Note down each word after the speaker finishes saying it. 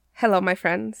Hello, my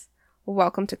friends.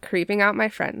 Welcome to Creeping Out My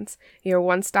Friends, your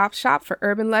one-stop shop for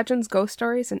urban legends, ghost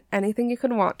stories, and anything you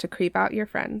could want to creep out your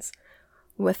friends.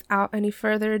 Without any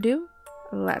further ado,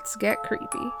 let's get creepy.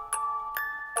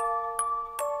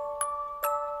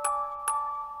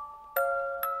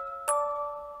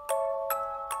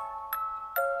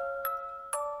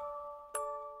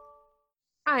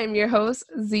 I'm your host,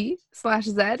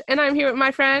 Z/Zed, and I'm here with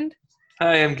my friend,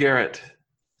 Hi, I'm Garrett.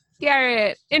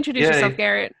 Garrett. Introduce yourself,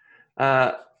 Garrett.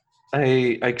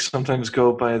 I sometimes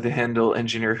go by the handle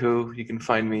Engineer Who. You can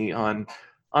find me on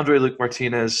Andre Luke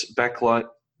Martinez Backlot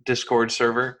Discord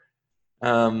server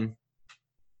a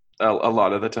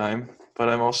lot of the time. But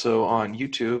I'm also on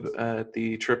YouTube at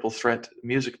the Triple Threat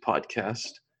Music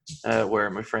Podcast, where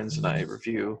my friends and I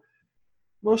review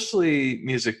mostly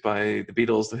music by the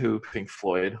Beatles, The Who, Pink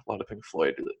Floyd, a lot of Pink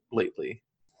Floyd lately.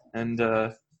 And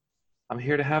I'm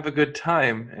here to have a good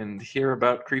time and hear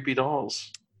about creepy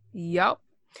dolls. Yup.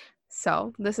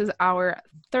 So this is our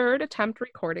third attempt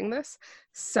recording this.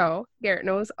 So Garrett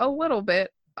knows a little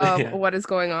bit of what is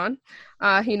going on.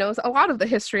 He knows a lot of the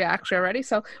history actually already.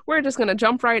 So we're just going to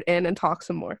jump right in and talk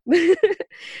some more.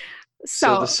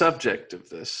 So the subject of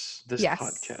this yes.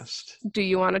 podcast. Do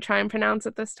you want to try and pronounce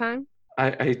it this time?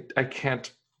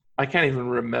 I can't even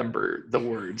remember the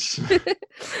words.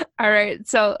 All right.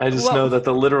 So I just know that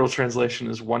the literal translation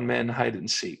is one man hide and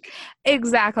seek.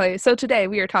 Exactly. So today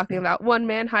we are talking about one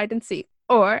man hide and seek,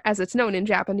 or as it's known in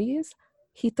Japanese,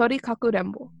 Hitori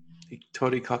Kakurembo.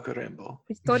 Hitori Kakurembo.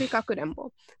 Hitori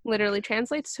Kakurembo literally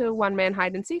translates to one man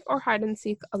hide and seek or hide and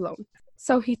seek alone.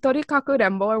 So Hitori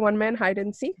Kakurembo, or one man hide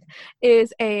and seek,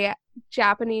 is a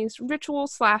Japanese ritual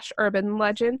 / urban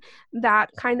legend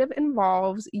that kind of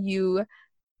involves you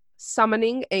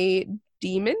summoning a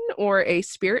demon or a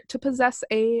spirit to possess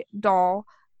a doll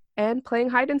and playing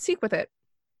hide and seek with it.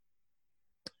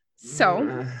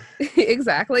 So,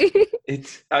 exactly.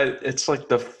 It's like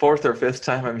the fourth or fifth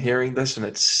time I'm hearing this, and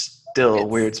it still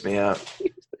weirds me out.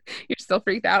 You're still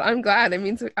freaked out. I'm glad. It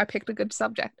means I picked a good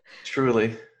subject.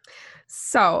 Truly.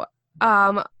 So,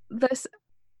 this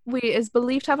is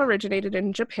believed to have originated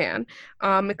in Japan.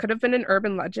 It could have been an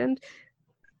urban legend.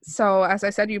 So, as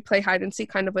I said, you play hide and seek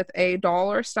kind of with a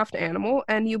doll or a stuffed animal,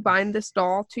 and you bind this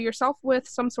doll to yourself with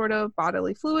some sort of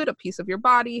bodily fluid, a piece of your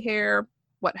body, hair,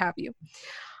 what have you.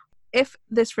 If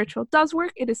this ritual does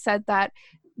work, it is said that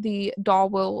the doll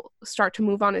will start to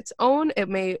move on its own. It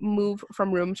may move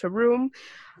from room to room.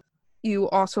 You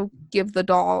also give the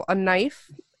doll a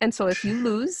knife. And so if you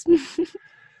lose,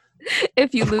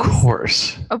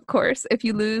 of course, if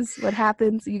you lose, what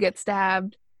happens? You get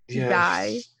stabbed, you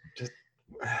die.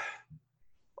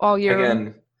 All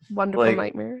your wonderful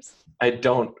nightmares. I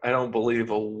don't believe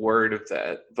a word of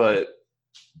that, but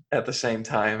at the same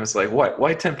time, it's like,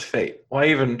 why tempt fate? Why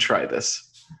even try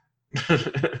this?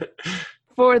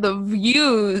 For the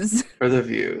views. For the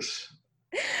views.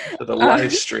 For the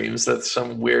live streams that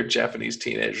some weird Japanese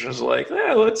teenager is like,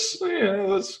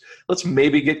 let's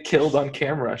maybe get killed on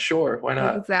camera. Sure, why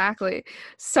not? Exactly.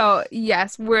 So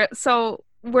yes,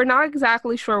 we're not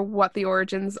exactly sure what the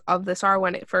origins of this are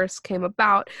when it first came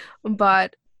about,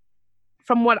 but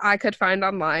from what I could find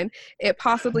online, it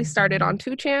possibly started on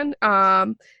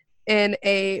 2chan in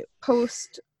a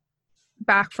post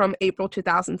back from April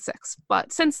 2006.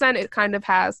 But since then, it kind of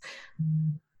has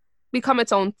become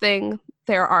its own thing.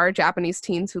 There are Japanese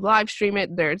teens who live stream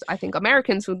it. There's, I think,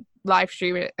 Americans who live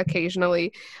stream it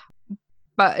occasionally.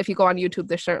 But if you go on YouTube,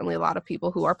 there's certainly a lot of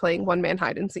people who are playing one man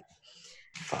hide and seek.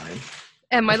 Fine.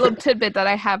 And my little tidbit that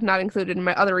I have not included in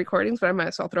my other recordings, but I might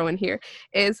as well throw in here,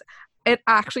 is it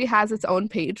actually has its own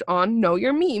page on Know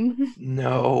Your Meme.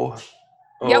 No.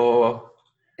 Yep. Oh,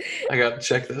 I got to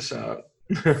check this out.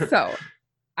 So,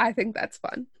 I think that's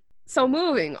fun. So,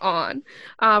 moving on,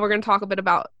 we're going to talk a bit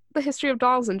about the history of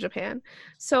dolls in Japan.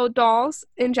 So, dolls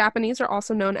in Japanese are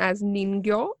also known as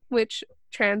ningyo, which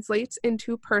translates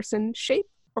into person shape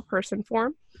or person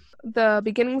form. The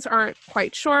beginnings aren't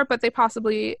quite sure, but they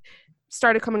possibly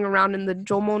started coming around in the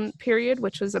Jomon period,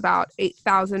 which was about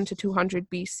 8,000 to 200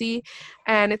 BC,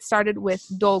 and it started with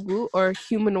dogu, or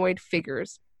humanoid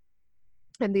figures.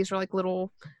 And these are like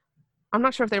little, I'm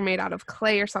not sure if they're made out of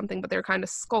clay or something, but they're kind of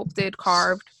sculpted,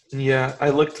 carved. Yeah, I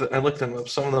looked them up.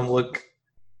 Some of them look,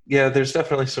 there's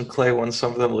definitely some clay ones.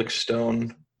 Some of them look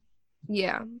stone.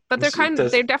 Yeah, but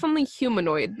they're definitely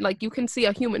humanoid. Like, you can see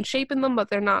a human shape in them, but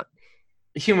they're not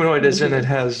humanoid as in it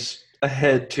has a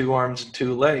head, 2 arms, and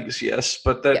 2 legs, yes,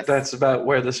 but that's about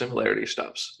where the similarity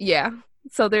stops. Yeah,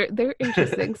 so they're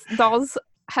interesting. Dolls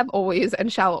have always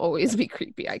and shall always be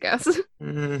creepy, I guess.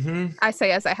 Mm-hmm. I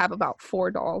say as I have about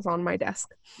 4 dolls on my desk.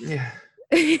 Yeah,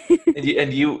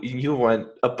 And you went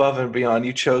above and beyond.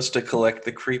 You chose to collect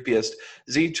the creepiest.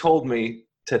 Z told me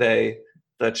today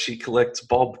that she collects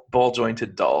ball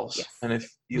jointed dolls, Yes. and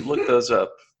if you look those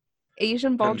up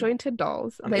Asian ball on, jointed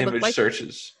dolls. on They look image like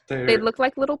searches, they look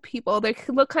like little people. They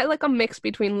look kind of like a mix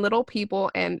between little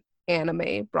people and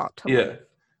anime brought to life. yeah,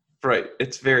 right.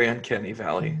 It's very uncanny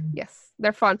valley. Yes,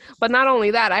 they're fun. But not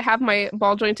only that, I have my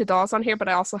ball jointed dolls on here, but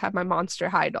I also have my Monster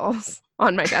High dolls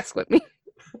on my desk with me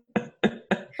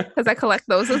because I collect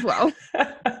those as well.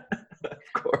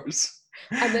 Of course.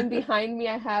 And then behind me,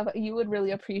 I have, you would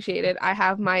really appreciate it, I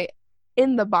have my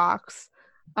in the box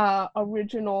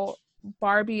original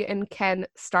Barbie and Ken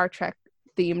Star Trek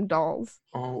themed dolls.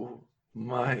 Oh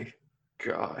my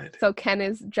God. So Ken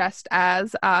is dressed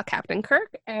as Captain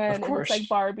Kirk, and Of it looks course. like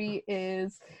Barbie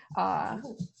is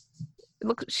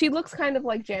she looks kind of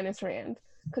like Janice Rand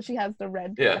because she has the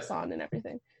red dress on and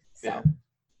everything. So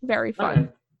very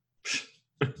fun.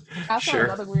 Okay. I also have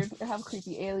another weird, I have a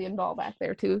creepy alien doll back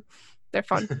there too. They're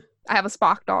fun. I have a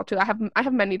Spock doll too. I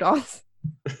have many dolls.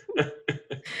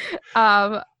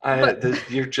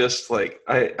 You're just like,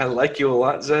 I like you a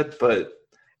lot, Zed, but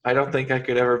I don't think I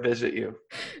could ever visit you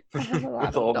I have a lot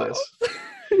with of all dolls. this.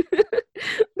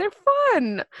 They're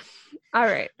fun. All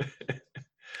right.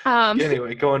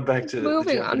 Anyway, going back to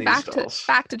moving the on Japanese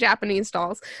back to Japanese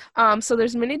dolls. So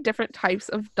there's many different types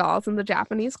of dolls in the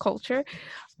Japanese culture.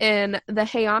 In the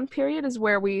Heian period is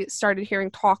where we started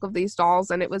hearing talk of these dolls,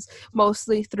 and it was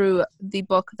mostly through the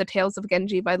book The Tales of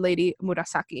Genji by Lady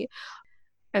Murasaki.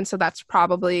 And so that's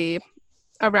probably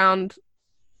around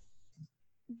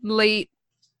late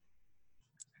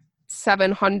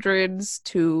 700s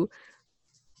to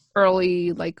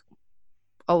early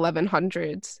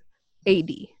 1100s AD.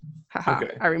 Haha,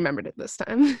 Okay. I remembered it this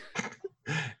time.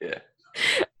 Yeah.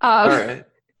 All right.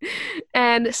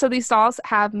 And so these dolls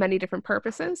have many different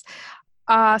purposes.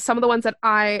 Some of the ones that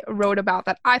I wrote about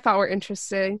that I thought were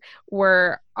interesting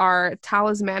were our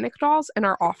talismanic dolls and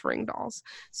our offering dolls.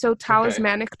 So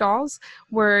talismanic dolls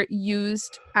were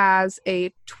used as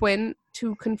a twin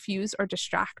to confuse or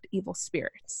distract evil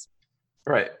spirits.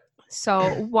 Right. So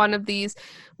one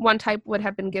type would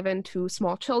have been given to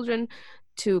small children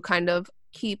to kind of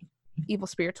keep evil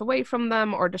spirits away from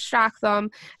them or distract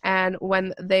them. And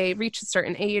when they reached a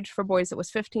certain age, for boys it was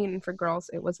 15, and for girls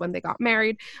it was when they got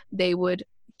married, they would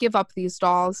give up these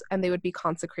dolls and they would be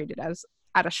consecrated as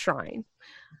at a shrine.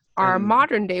 Our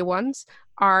modern day ones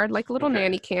are like little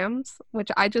nanny cams,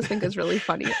 which I just think is really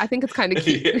funny. I think it's kind of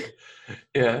cute.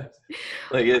 Yeah.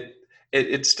 Like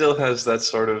it still has that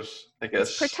sort of, I guess,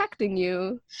 it's protecting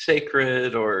you,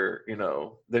 sacred, or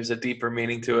there's a deeper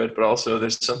meaning to it, but also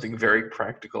there's something very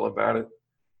practical about it.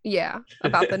 Yeah,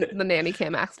 about the nanny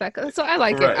cam aspect. So I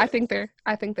like it. I think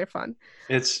they're fun.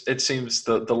 It seems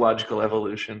the logical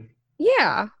evolution.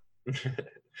 Yeah.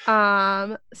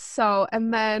 So,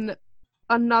 and then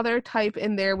another type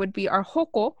in there would be our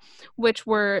hoko, which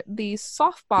were these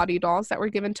soft body dolls that were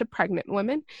given to pregnant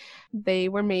women. They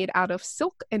were made out of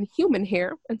silk and human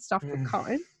hair and stuffed with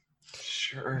cotton.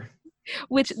 Sure.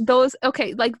 Which those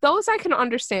I can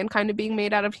understand kind of being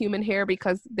made out of human hair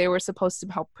because they were supposed to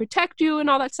help protect you and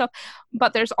all that stuff.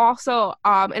 But there's also,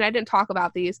 and I didn't talk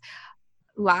about these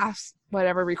last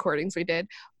whatever recordings we did,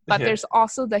 but there's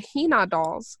also the Hina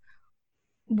dolls,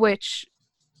 which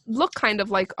look kind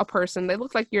of like a person. They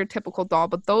look like your typical doll,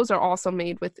 but those are also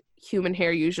made with human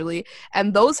hair usually.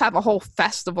 And those have a whole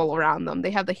festival around them.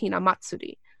 They have the Hina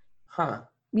Matsuri. Huh.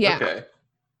 Yeah. Okay.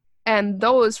 And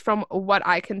those, from what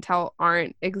I can tell,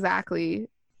 aren't exactly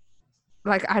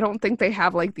I don't think they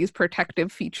have these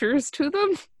protective features to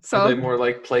them. So are they more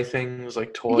like playthings,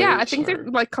 like toys? Yeah, I think they're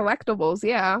like collectibles.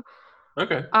 Yeah.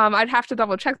 Okay. I'd have to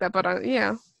double check that, but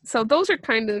yeah. So those are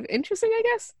kind of interesting, I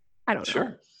guess. I don't know.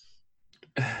 Sure.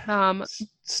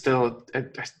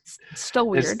 Still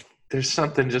weird. There's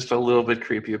something just a little bit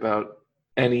creepy about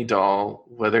any doll,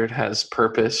 whether it has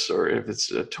purpose or if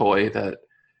it's a toy that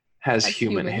has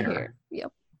human hair.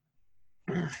 Yep.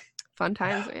 Fun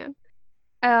times, man.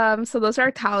 So those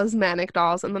are talismanic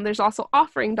dolls, and then there's also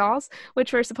offering dolls,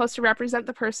 which were supposed to represent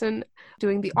the person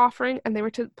doing the offering, and they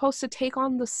were supposed to take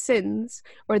on the sins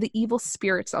or the evil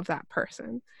spirits of that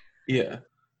person. Yeah.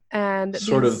 And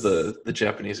sort of the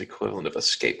Japanese equivalent of a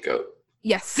scapegoat.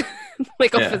 Yes.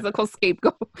 Like a physical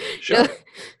scapegoat. Sure.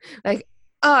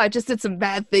 I just did some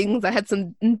bad things. I had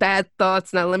some bad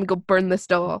thoughts. Now let me go burn this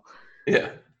doll.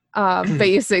 Yeah.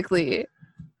 Basically.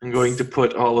 I'm going to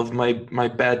put all of my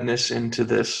badness into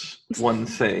this one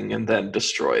thing and then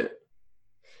destroy it.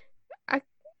 I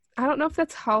don't know if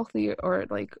that's healthy or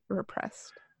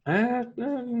repressed.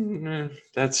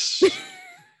 That's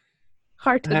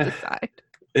hard to decide.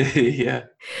 Yeah,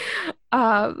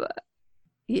 Um,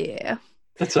 yeah.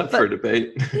 that's up But for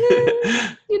debate.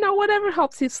 whatever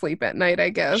helps you sleep at night, I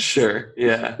guess. Sure.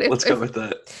 Yeah, let's go If with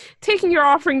that. taking your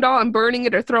offering doll and burning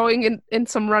it or throwing it in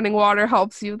some running water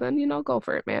helps you, then go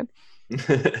for it, man.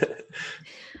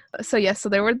 So yes, so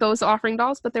there were those offering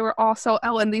dolls, but there were also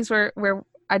and these were where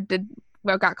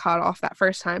got caught off that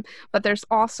first time. But there's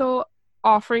also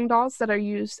offering dolls that are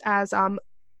used as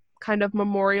kind of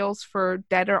memorials for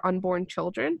dead or unborn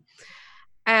children.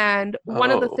 And one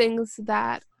of the Oh, things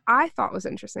that I thought was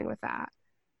interesting with that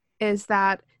is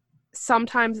that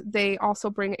sometimes they also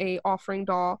bring a offering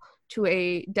doll to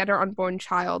a dead or unborn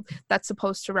child that's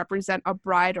supposed to represent a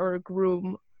bride or a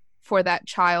groom for that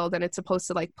child, and it's supposed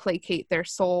to like placate their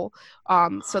soul,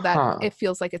 so that huh. it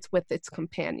feels like it's with its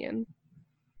companion.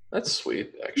 That's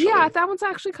sweet, Yeah, actually. that one's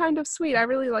actually kind of sweet. I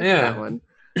really liked that Yeah. one.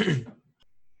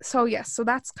 So yes, so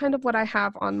that's kind of what I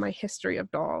have on my history of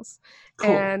dolls. Cool.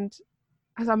 And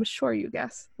as I'm sure you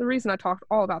guess, the reason I talked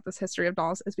all about this history of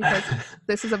dolls is because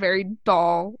this is a very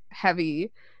doll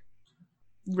heavy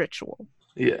ritual.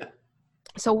 Yeah.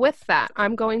 So with that,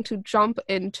 I'm going to jump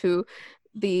into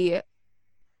the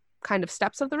kind of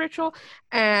steps of the ritual,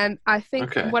 and I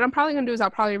think Okay. what I'm probably going to do is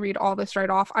I'll probably read all this right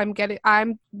off.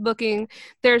 I'm looking,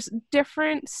 there's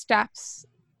different steps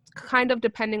kind of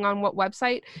depending on what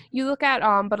website you look at,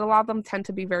 but a lot of them tend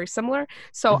to be very similar.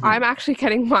 So I'm actually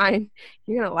getting mine,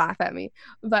 you're gonna laugh at me,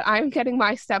 but I'm getting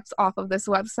my steps off of this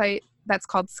website that's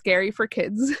called Scary for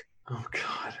Kids. Oh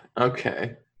God.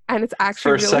 Okay. And it's actually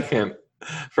For a really second,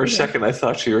 for a yeah. second, I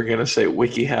thought you were gonna say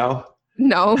WikiHow.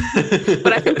 No,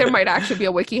 but I think there might actually be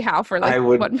a WikiHow for like I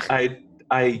would. what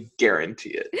I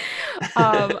guarantee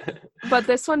um it. but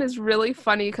this one is really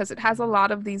funny because it has a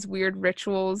lot of these weird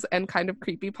rituals and kind of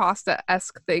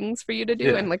creepypasta-esque things for you to do,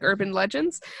 Yeah. and like urban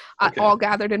legends, Okay. all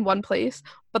gathered in one place.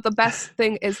 But the best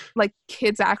thing is like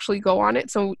kids actually go on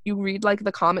it, so you read like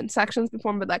the comment sections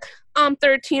before, but like, I'm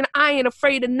 13, I ain't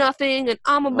afraid of nothing, and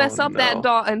I'm gonna Oh mess up that no.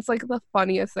 doll, and it's like the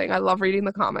funniest thing. I love reading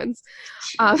the comments.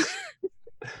 um, Jeez.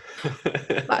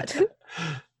 but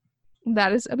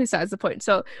that is besides the point.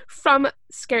 So from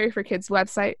Scary for Kids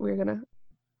website, we're gonna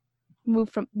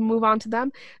move on to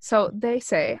them. So they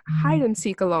say Hide and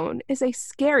Seek Alone is a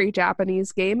scary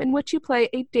Japanese game in which you play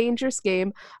a dangerous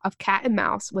game of cat and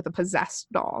mouse with a possessed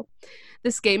doll.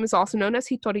 This game is also known as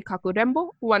Hitori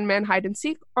Kakurembo, one man hide and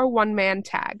seek, or one man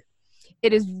tag.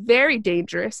 It is very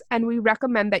dangerous, and we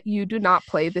recommend that you do not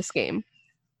play this game.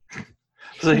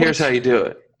 So here's how you do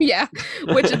it. Yeah,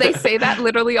 which they say that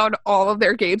literally on all of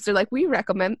their games. They're like, we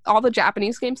recommend all the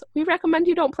Japanese games. We recommend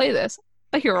you don't play this.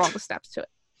 But here are all the steps to it.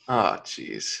 Oh,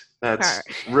 jeez. That's All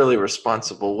right. really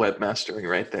responsible webmastering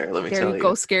right there, let me There tell you you.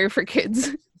 go, Scary for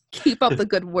Kids. Keep up the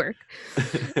good work.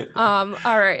 All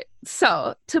right.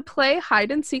 So to play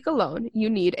hide and seek alone, you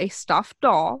need a stuffed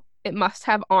doll. It must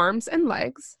have arms and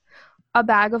legs, a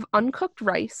bag of uncooked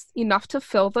rice, enough to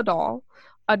fill the doll,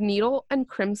 a needle and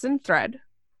crimson thread,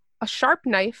 a sharp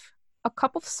knife, a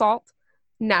cup of salt.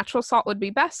 Natural salt would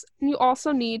be best. And you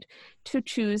also need to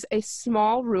choose a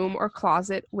small room or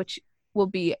closet, which will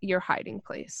be your hiding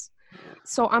place.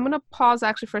 So I'm going to pause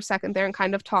actually for a second there and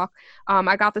kind of talk.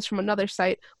 I got this from another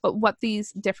site, but what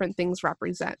these different things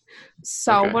represent.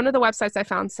 So Okay. one of the websites I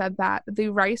found said that the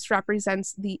rice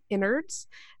represents the innards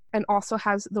and also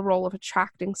has the role of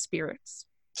attracting spirits.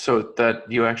 So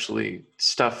that you actually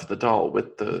stuff the doll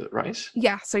with the rice?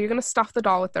 Yeah, so you're going to stuff the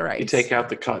doll with the rice. You take out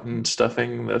the cotton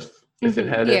stuffing if it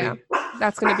had yeah, any?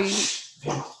 that's going to be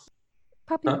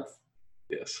puppies. Huh?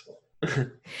 Yes.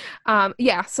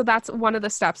 Yeah, so that's one of the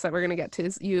steps that we're going to get to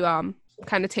is you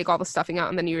kind of take all the stuffing out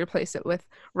and then you replace it with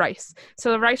rice.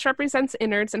 So the rice represents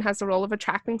innards and has the role of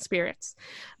attracting spirits.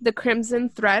 The crimson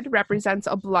thread represents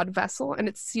a blood vessel and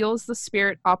it seals the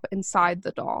spirit up inside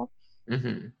the doll.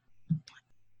 Mm-hmm.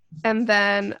 And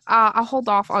then I'll hold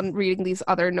off on reading these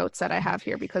other notes that I have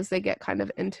here because they get kind of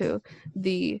into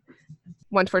the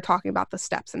once we're talking about the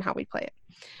steps and how we play it.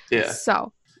 Yeah.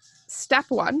 So step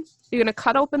 1, you're going to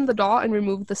cut open the doll and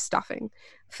remove the stuffing.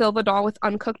 Fill the doll with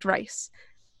uncooked rice.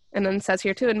 And then it says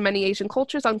here too, in many Asian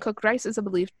cultures, uncooked rice is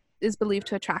believed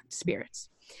to attract spirits.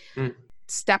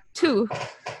 Step 2,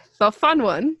 the fun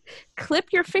one, clip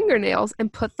your fingernails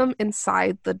and put them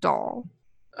inside the doll.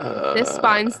 This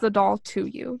binds the doll to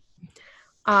you.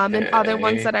 And other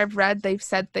ones that I've read, they've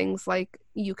said things like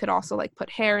you could also like put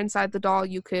hair inside the doll.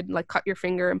 You could like cut your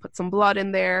finger and put some blood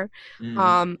in there.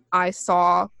 I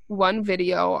saw one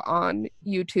video on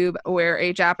YouTube where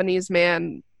a Japanese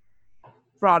man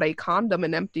brought a condom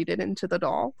and emptied it into the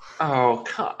doll. Oh,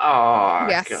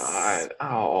 yes. Yes. God.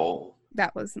 Oh.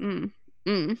 That was,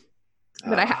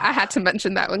 But I had to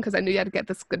mention that one because I knew you had to get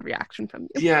this good reaction from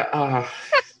you. Yeah,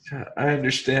 I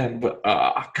understand, but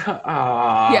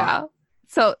Yeah.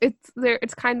 So it's there.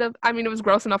 It's kind of. I mean, it was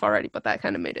gross enough already, but that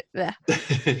kind of made it.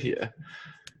 Bleh. yeah.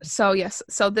 So yes.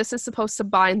 So this is supposed to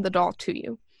bind the doll to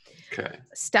you. Okay.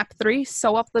 Step 3: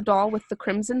 sew up the doll with the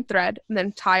crimson thread, and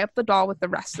then tie up the doll with the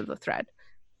rest of the thread.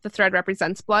 The thread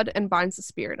represents blood and binds the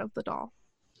spirit of the doll.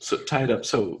 So tied up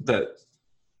so that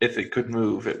if it could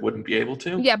move, it wouldn't be able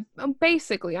to? Yeah,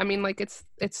 basically. I mean, like it's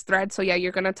thread, so yeah,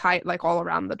 you're gonna tie it like all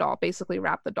around the doll. Basically,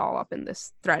 wrap the doll up in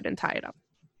this thread and tie it up.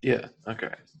 Yeah.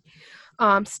 Okay.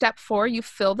 Step 4: you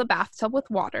fill the bathtub with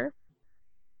water.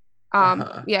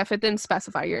 Yeah, if it didn't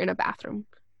specify, you're in a bathroom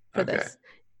for this.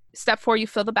 Step 4: you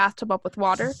fill the bathtub up with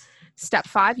water. Step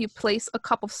 5: you place a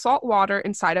cup of salt water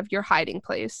inside of your hiding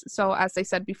place. So as I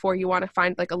said before, you want to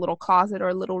find like a little closet or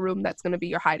a little room that's going to be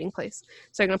your hiding place.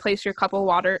 So you're going to place your cup of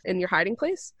water in your hiding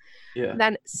place. Yeah.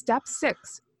 Then step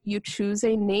 6: you choose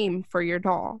a name for your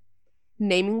doll.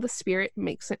 Naming the spirit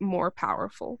makes it more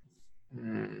powerful.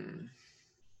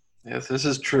 Yes, this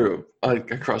is true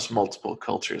across multiple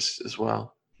cultures as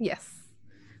well. Yes.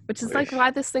 Which is like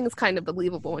why this thing is kind of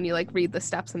believable when you like read the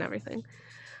steps and everything.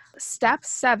 Step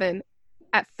 7: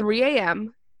 at 3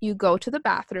 a.m., you go to the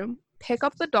bathroom, pick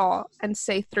up the doll, and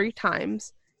say 3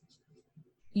 times,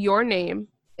 your name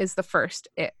is the first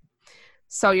it.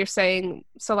 So you're saying,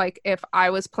 so like if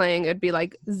I was playing, it'd be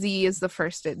like Z is the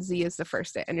first it, Z is the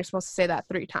first it. And you're supposed to say that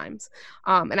 3 times.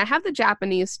 And I have the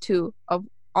Japanese too of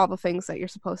all the things that you're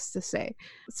supposed to say.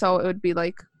 So it would be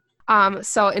like,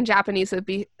 so in Japanese, it would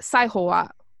be Saiho wa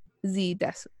Z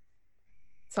desu.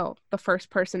 So the first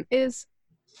person is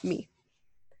me.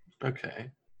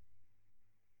 Okay.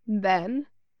 Then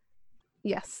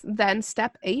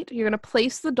step 8, you're going to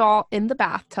place the doll in the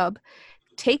bathtub,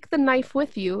 take the knife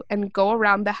with you, and go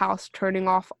around the house turning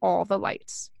off all the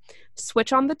lights.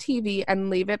 Switch on the TV and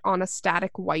leave it on a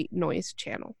static white noise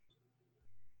channel.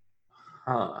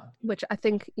 Which I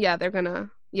think, they're going to,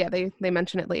 they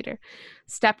mention it later.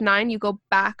 Step 9, you go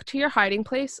back to your hiding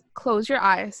place, close your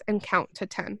eyes, and count to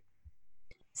 10.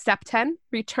 Step 10,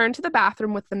 return to the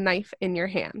bathroom with the knife in your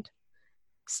hand.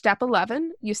 Step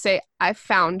 11, you say, I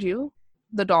found you,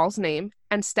 the doll's name,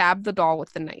 and stab the doll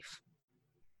with the knife.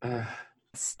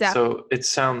 So it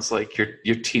sounds like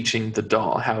you're teaching the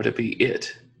doll how to be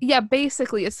it. Yeah,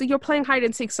 basically. So you're playing hide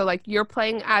and seek. So like you're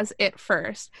playing as it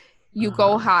first. You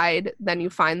go hide, then you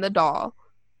find the doll,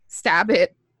 stab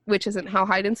it, which isn't how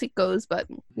hide and seek goes, but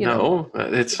you know. No,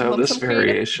 it's how this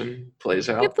variation plays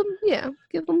out.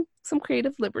 Give them some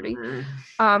creative liberty.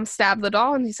 Stab the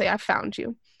doll and you say, I found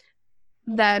you.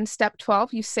 Then step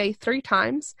 12, you say 3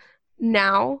 times,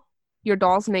 now your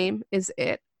doll's name is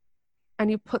it,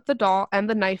 and you put the doll and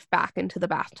the knife back into the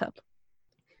bathtub.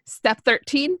 Step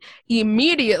 13,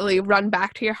 immediately run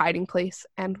back to your hiding place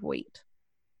and wait.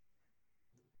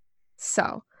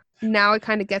 So now it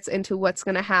kind of gets into what's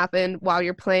going to happen while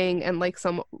you're playing and like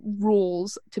some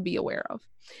rules to be aware of.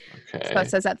 Okay. So it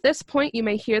says, at this point, you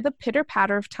may hear the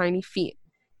pitter-patter of tiny feet.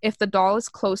 If the doll is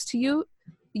close to you,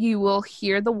 you will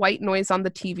hear the white noise on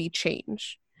the TV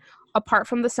change. Apart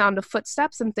from the sound of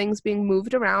footsteps and things being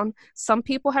moved around, some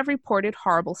people have reported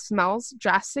horrible smells,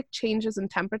 drastic changes in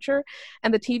temperature,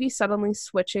 and the TV suddenly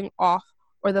switching off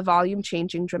or the volume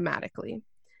changing dramatically.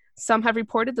 Some have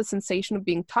reported the sensation of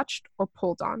being touched or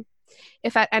pulled on.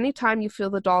 If at any time you feel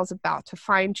the doll is about to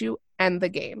find you, end the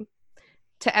game.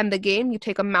 To end the game, you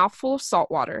take a mouthful of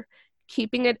salt water.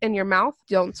 Keeping it in your mouth,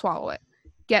 don't swallow it.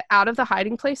 Get out of the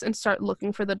hiding place and start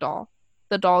looking for the doll.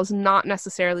 The doll is not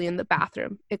necessarily in the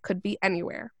bathroom. It could be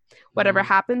anywhere. Whatever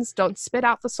happens, don't spit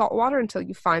out the salt water until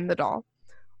you find the doll.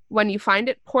 When you find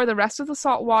it, pour the rest of the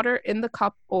salt water in the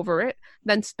cup over it,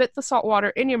 then spit the salt water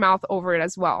in your mouth over it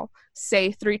as well.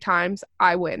 Say 3 times,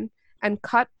 I win, and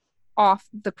cut off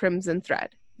the crimson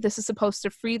thread. This is supposed to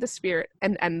free the spirit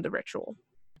and end the ritual.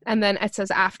 And then it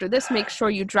says after this, make sure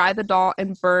you dry the doll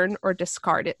and burn or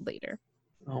discard it later.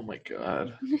 Oh my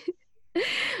God.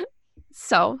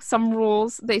 So, some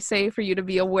rules they say for you to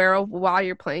be aware of while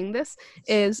you're playing this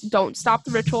is don't stop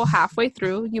the ritual halfway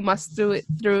through. You must do it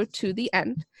through to the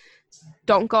end.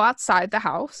 Don't go outside the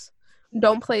house.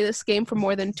 Don't play this game for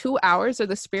more than 2 hours or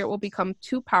the spirit will become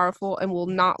too powerful and will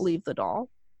not leave the doll.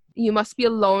 You must be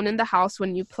alone in the house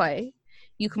when you play.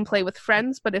 You can play with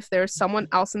friends, but if there's someone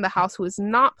else in the house who is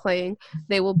not playing,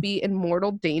 they will be in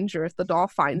mortal danger if the doll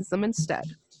finds them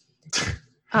instead.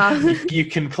 You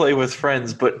can play with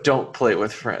friends, but don't play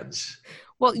with friends.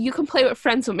 Well, you can play with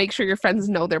friends, but make sure your friends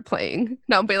know they're playing.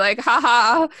 Don't be like,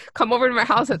 haha, come over to my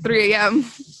house at 3 a.m.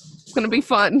 It's going to be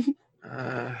fun.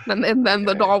 And then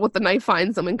the doll with the knife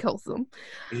finds them and kills them.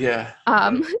 Yeah.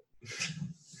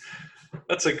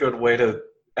 That's a good way to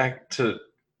act to.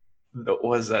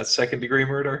 Was that second-degree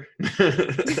murder?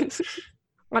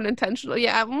 Unintentional.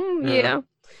 Yeah. Yeah. Yeah.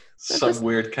 Some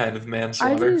weird kind of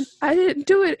manslaughter. I didn't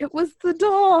do it. It was the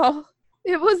doll.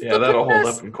 It was Yeah, the that'll hold up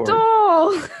possessed in court.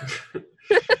 doll.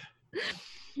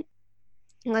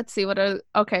 Let's see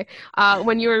okay.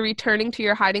 When you are returning to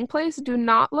your hiding place, do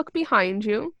not look behind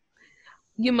you.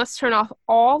 You must turn off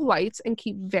all lights and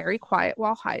keep very quiet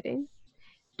while hiding.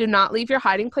 Do not leave your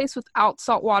hiding place without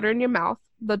salt water in your mouth.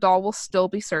 The doll will still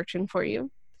be searching for you.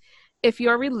 If you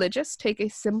are religious, take a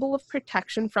symbol of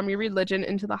protection from your religion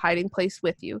into the hiding place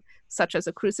with you, such as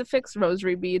a crucifix,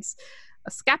 rosary beads,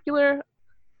 a scapular.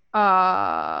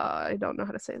 I don't know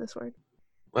how to say this word.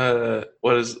 How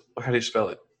do you spell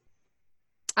it?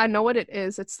 I know what it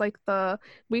is. It's like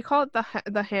we call it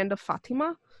the hand of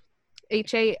Fatima,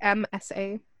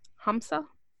 Hamsa. Hamsa.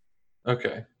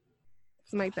 Okay.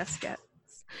 It's my best guess.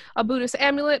 A Buddhist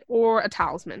amulet or a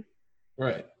talisman.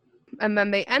 Right. And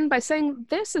then they end by saying,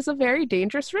 "This is a very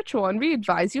dangerous ritual, and we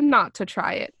advise you not to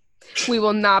try it. We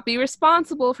will not be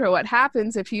responsible for what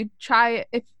happens if you try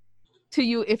it.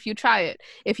 If you try it.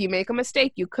 If you make a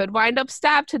mistake, you could wind up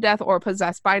stabbed to death or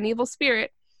possessed by an evil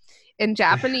spirit." In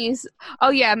Japanese, oh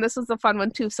yeah, and this was a fun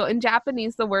one too. So in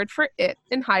Japanese, the word for it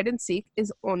in hide and seek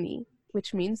is oni,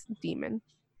 which means demon.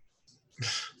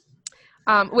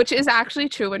 Which is actually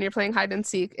true when you're playing hide and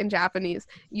seek in Japanese.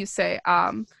 You say,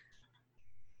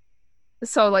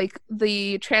 so like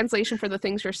the translation for the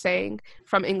things you're saying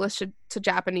from English to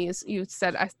Japanese, you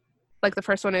said, like the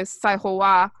first one is Saiho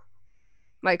wa,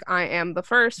 like I am the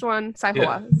first one, Saiho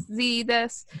wa zi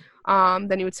desu.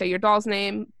 Then you would say your doll's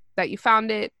name, that you found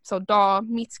it, so doll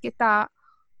mitsuketa,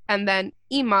 and then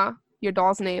ima, your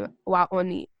doll's name, wa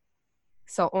oni,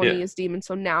 so oni is demon,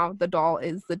 so now the doll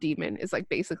is the demon, is like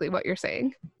basically what you're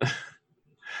saying.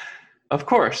 Of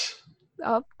course.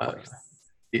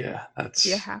 Yeah, that's,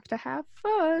 you have to have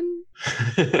fun.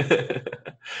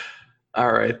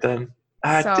 All right then.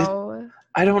 I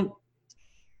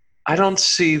don't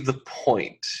see the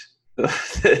point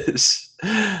of this.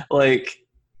 Like,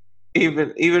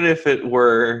 even if it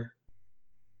were,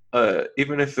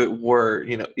 even if it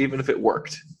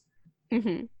worked,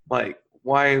 mm-hmm. like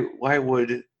why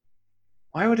would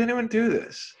anyone do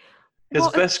this?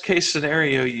 Because best case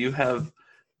scenario, you have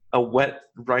a wet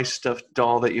rice stuffed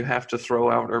doll that you have to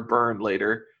throw out or burn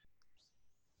later.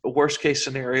 Worst case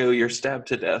scenario, you're stabbed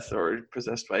to death or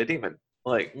possessed by a demon.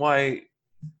 Like, why?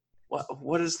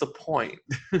 What is the point?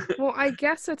 Well, I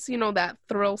guess it's, that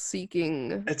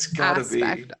thrill-seeking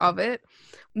aspect of it.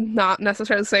 Not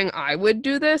necessarily saying I would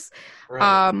do this.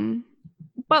 Right.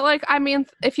 But, like, I mean,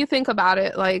 if you think about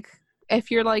it, like,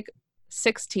 if you're, like,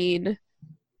 16,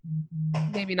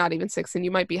 maybe not even 16,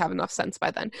 you might have enough sense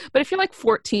by then. But if you're, like,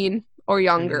 14 or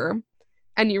younger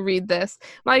and you read this,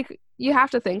 like, you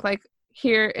have to think, like,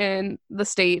 here in the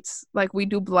States, like, we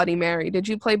do Bloody Mary. Did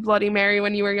you play Bloody Mary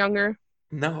when you were younger?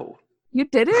 No. You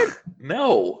didn't?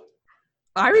 No.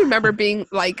 I remember being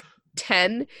like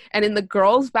 10 and in the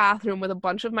girls' bathroom with a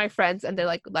bunch of my friends, and they're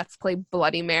like, "Let's play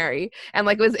Bloody Mary." And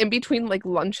like it was in between like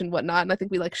lunch and whatnot, and I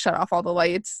think we like shut off all the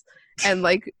lights, and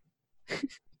like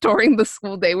during the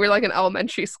school day, we're like in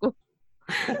elementary school.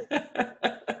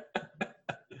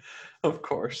 Of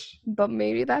course. But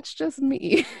maybe that's just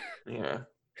me. Yeah.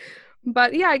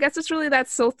 But yeah, I guess it's really that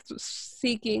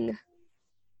thrill-seeking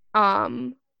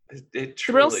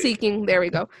thrill-seeking, there we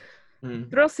go.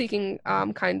 Thrill-seeking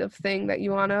kind of thing that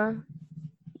you want to,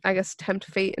 I guess, tempt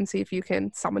fate and see if you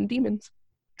can summon demons.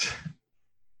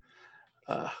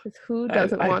 Who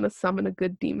doesn't want to summon a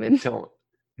good demon?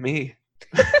 Me.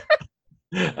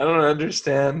 I don't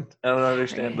understand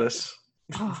this.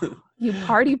 Oh, you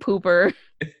party pooper.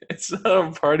 It's not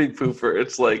a party pooper.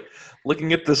 It's like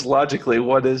looking at this logically.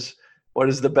 What is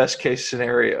the best case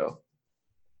scenario?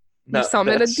 You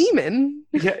summon a demon.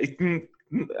 Yeah,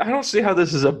 I don't see how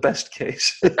this is a best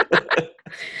case.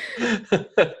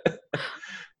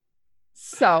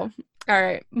 So, all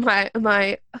right,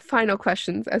 my final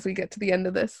questions as we get to the end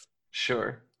of this.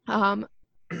 Sure. On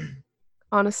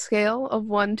a scale of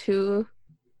 1 to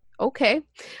okay,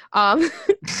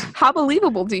 how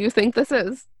believable do you think this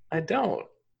is? I don't.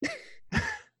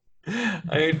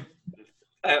 I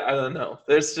don't know.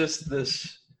 There's just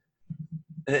this.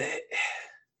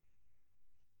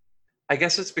 I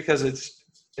guess it's because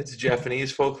it's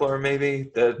Japanese folklore,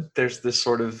 maybe, that there's this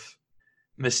sort of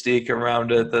mystique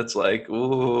around it that's like,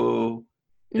 ooh,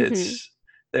 it's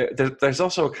there's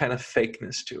also a kind of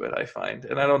fakeness to it, I find.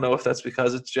 And I don't know if that's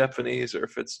because it's Japanese or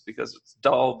if it's because it's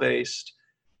doll based.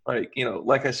 Like,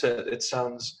 like I said, it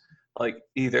sounds like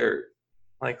either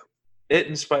like it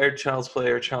inspired Child's Play,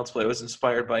 or Child's Play was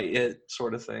inspired by it,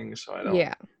 sort of thing. So I don't.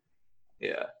 Yeah.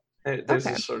 Yeah. There's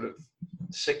Okay. this sort of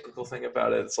cyclical thing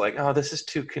about it. It's like, oh, this is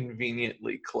too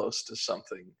conveniently close to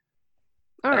something.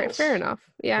 All right, else. fair enough.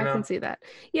 Yeah, You I can know? see that.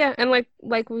 Yeah, and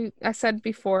I said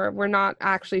before, we're not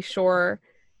actually sure,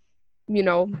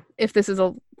 if this is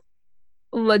a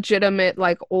legitimate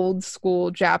like old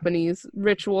school Japanese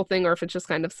ritual thing or if it's just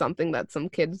kind of something that some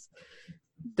kids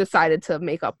decided to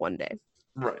make up one day.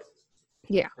 Right.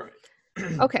 Yeah. Right.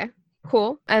 Okay,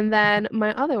 cool. And then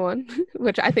my other one,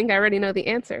 which I think I already know the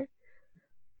answer.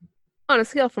 On a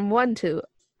scale from 1 to,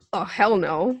 oh, hell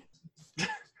no.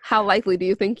 How likely do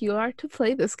you think you are to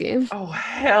play this game? Oh,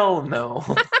 hell no.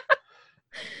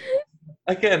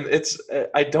 Again,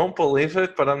 I don't believe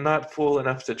it, but I'm not fool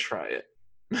enough to try it.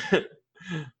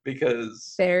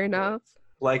 Because, Fair enough.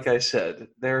 like I said,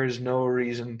 there is no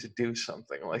reason to do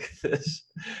something like this.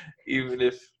 Even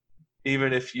if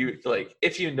you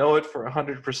if you know it for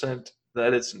 100%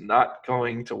 that it's not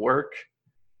going to work,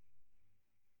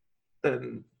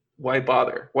 then why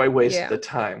bother? Why waste the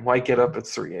time? Why get up at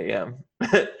 3 a.m.?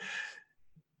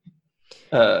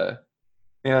 Yeah.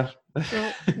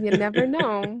 Well, you never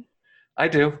know. I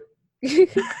do.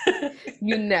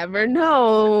 You never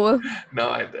know. No,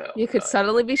 I don't. You could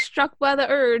suddenly be struck by the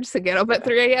urge to get up at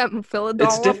 3 a.m. and fill a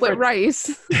doll up with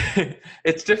rice.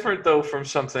 It's different, though, from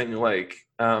something like,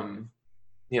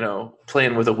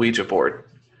 playing with a Ouija board.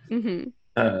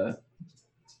 Mm-hmm.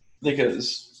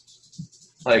 Because,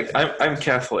 I'm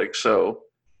Catholic, so,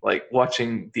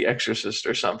 watching The Exorcist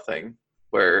or something,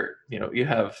 where, you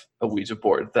have a Ouija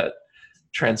board that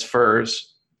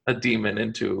transfers a demon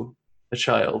into a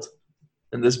child,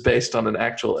 and this based on an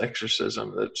actual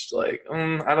exorcism, that's like,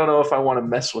 I don't know if I want to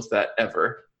mess with that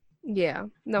ever. Yeah.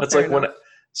 No, it's fair enough.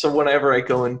 So whenever I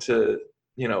go into,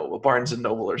 a Barnes and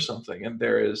Noble or something, and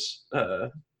there is,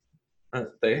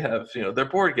 they have, their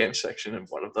board game section, and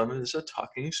one of them is a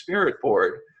talking spirit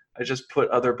board. I just put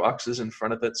other boxes in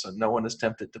front of it so no one is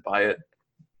tempted to buy it.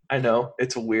 I know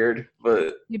it's weird,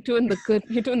 but you're doing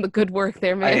the good work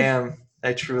there, man. I am.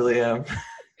 I truly am.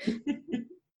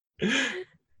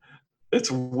 It's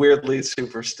weirdly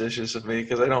superstitious of me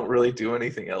because I don't really do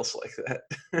anything else like that.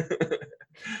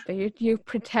 But you're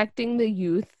protecting the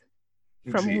youth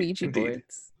from Ouija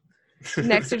boards.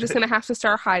 Next, you're just going to have to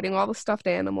start hiding all the stuffed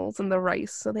animals and the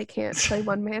rice so they can't play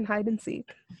one-man hide and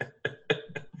seek.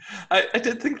 I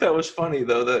did think that was funny,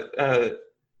 though, that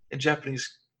in Japanese,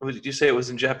 did you say it was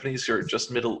in Japanese or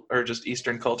just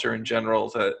Eastern culture in general,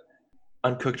 that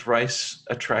uncooked rice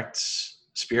attracts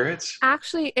spirits?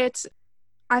 Actually,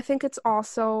 I think it's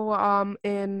also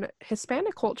in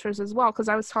Hispanic cultures as well, because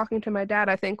I was talking to my dad,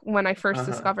 I think, when I first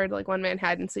discovered one-man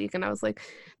hide and seek, and I was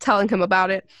telling him about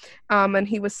it, and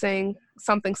he was saying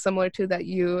something similar to that,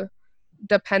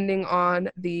 depending on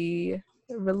the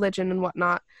religion and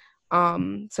whatnot,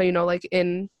 so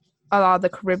in a lot of the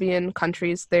Caribbean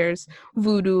countries, there's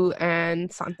voodoo and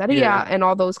Santeria and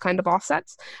all those kind of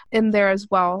offsets. In there as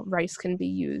well, rice can be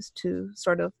used to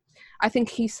sort of, I think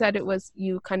he said it was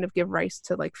you kind of give rice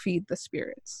to feed the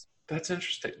spirits. That's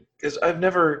interesting, because I've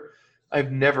never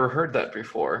heard that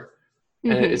before.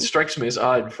 And it strikes me as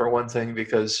odd, for one thing,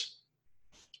 because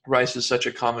rice is such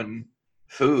a common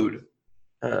food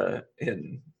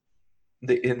in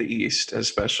the East,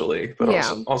 especially, but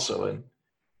also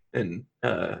in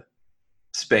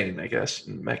Spain, I guess,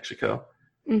 in Mexico.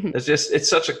 It's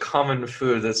such a common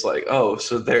food that's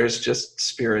so there's just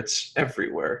spirits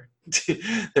everywhere.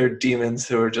 There are demons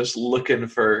who are just looking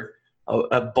for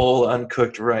a bowl of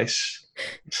uncooked rice.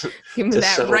 Give me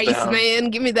that rice, down. Man.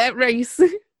 Give me that rice.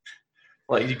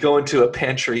 You go into a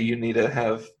pantry, you need to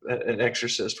have an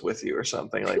exorcist with you or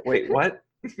something. Wait, what?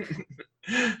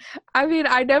 I mean,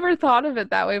 I never thought of it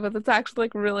that way, but it's actually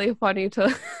really funny to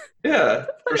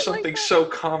for something so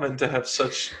common to have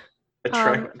such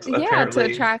apparently to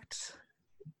attract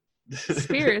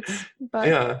spirits.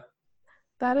 But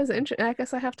that is interesting. I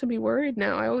guess I have to be worried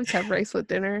now. I always have rice with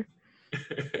dinner.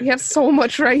 We have so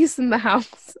much rice in the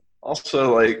house.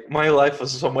 Also, my life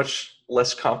was so much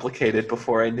less complicated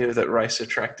before I knew that rice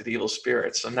attracted evil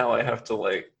spirits, so now I have to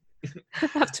I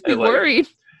have to be worried.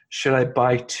 Should I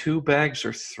buy 2 bags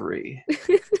or 3?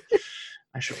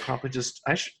 I should probably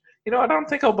I don't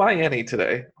think I'll buy any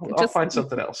today. I'll find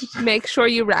something else. Make sure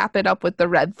you wrap it up with the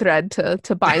red thread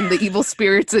to bind the evil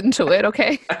spirits into it,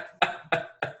 okay?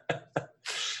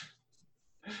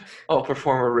 I'll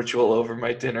perform a ritual over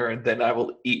my dinner, and then I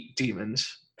will eat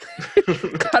demons.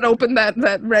 Cut open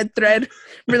that red thread,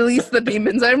 release the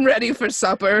demons. I'm ready for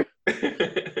supper.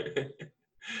 Exactly.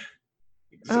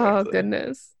 Oh,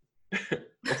 goodness.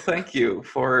 Well, thank you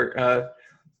for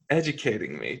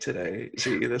educating me today.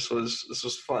 Z, this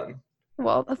was fun.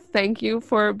 Well, thank you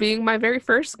for being my very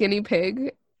first guinea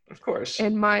pig Of course.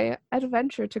 in my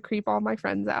adventure to creep all my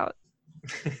friends out.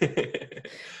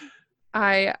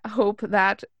 I hope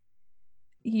that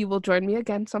you will join me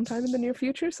again sometime in the near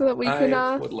future so that we can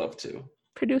I would love to.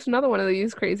 produce another one of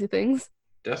these crazy things.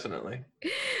 Definitely.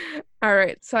 All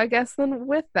right, so I guess then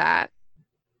with that,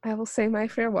 I will say my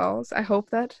farewells. I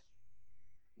hope that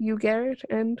you, Garrett,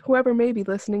 and whoever may be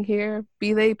listening here,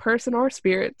 be they person or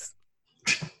spirits,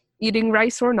 eating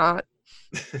rice or not,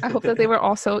 I hope that they were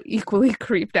also equally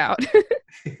creeped out.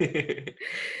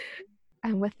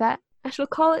 And with that, I shall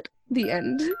call it the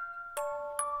end.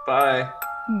 Bye.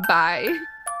 Bye.